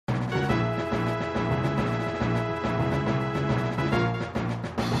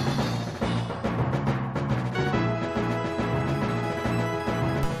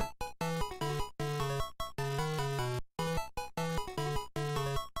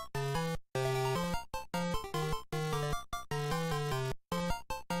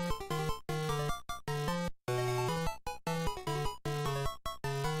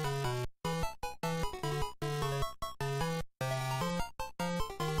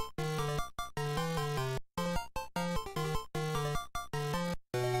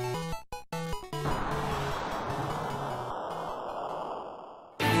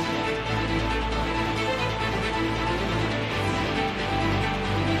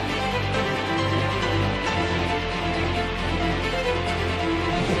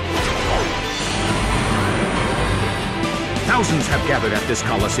have gathered at this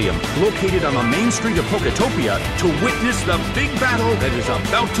Coliseum, located on the main street of Poketopia, to witness the big battle that is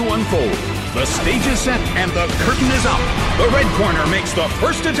about to unfold. The stage is set and the curtain is up. The red corner makes the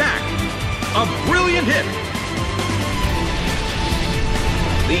first attack. A brilliant hit.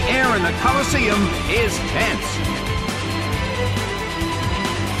 The air in the Coliseum is tense.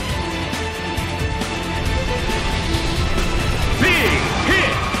 Big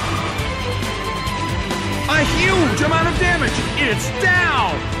hit! A huge amount of damage! It's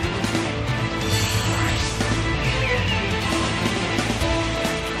down!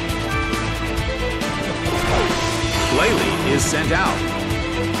 Glalie is sent out.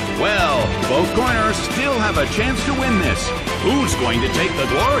 Well, both corners still have a chance to win this. Who's going to take the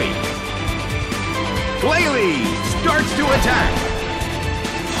glory? Glalie starts to attack.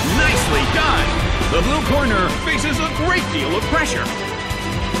 Nicely done! The blue corner faces a great deal of pressure.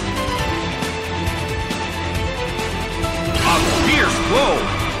 A fierce blow!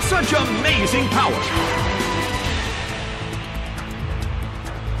 Such amazing power!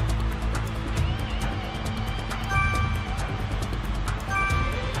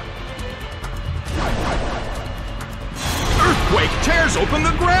 Earthquake tears open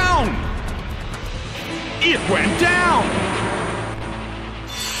the ground! It went down!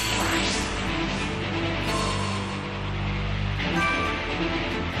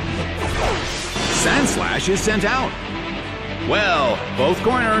 Sandslash is sent out. Well, both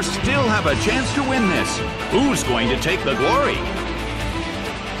corners still have a chance to win this. Who's going to take the glory?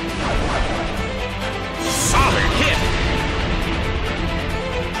 Solid hit!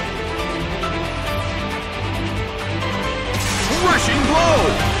 Rushing blow!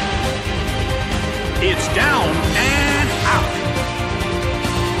 It's down and out.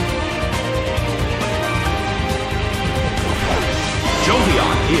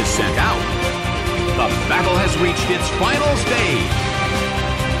 Jolteon is sent out. The battle has reached its final stage.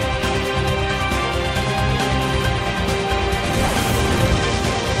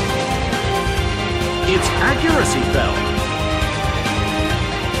 Its accuracy fell.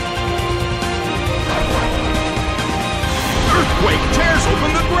 Earthquake tears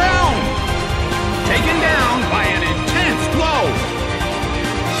open the ground. Taken down by an intense blow.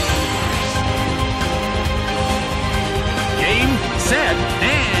 Game, set,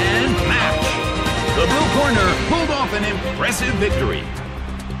 and match. The blue corner pulled off an impressive victory.